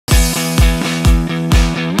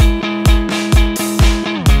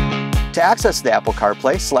To access the Apple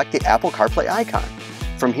CarPlay, select the Apple CarPlay icon.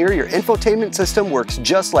 From here, your infotainment system works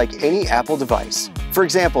just like any Apple device. For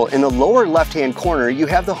example, in the lower left-hand corner, you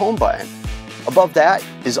have the home button. Above that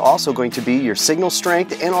is also going to be your signal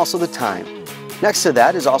strength and also the time. Next to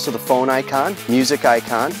that is also the phone icon, music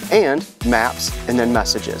icon, and maps, and then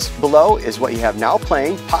messages. Below is what you have now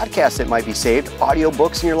playing, podcasts that might be saved,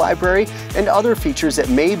 audiobooks in your library, and other features that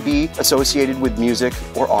may be associated with music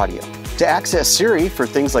or audio. To access Siri for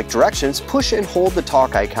things like directions, push and hold the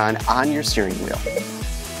talk icon on your steering wheel.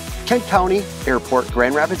 Kent County Airport,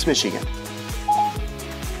 Grand Rapids, Michigan.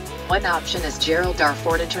 One option is Gerald R.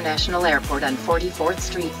 Ford International Airport on 44th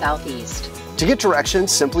Street Southeast. To get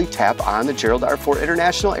directions, simply tap on the Gerald R. Ford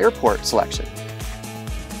International Airport selection.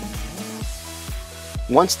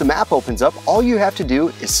 Once the map opens up, all you have to do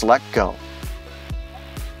is select Go.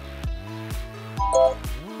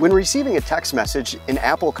 When receiving a text message in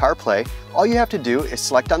Apple CarPlay, all you have to do is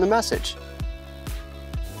select on the message.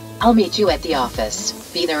 I'll meet you at the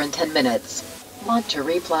office. Be there in 10 minutes. Want to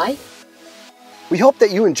reply? We hope that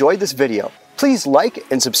you enjoyed this video. Please like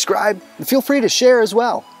and subscribe, and feel free to share as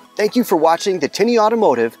well. Thank you for watching the Tinney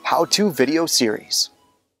Automotive How-To video series.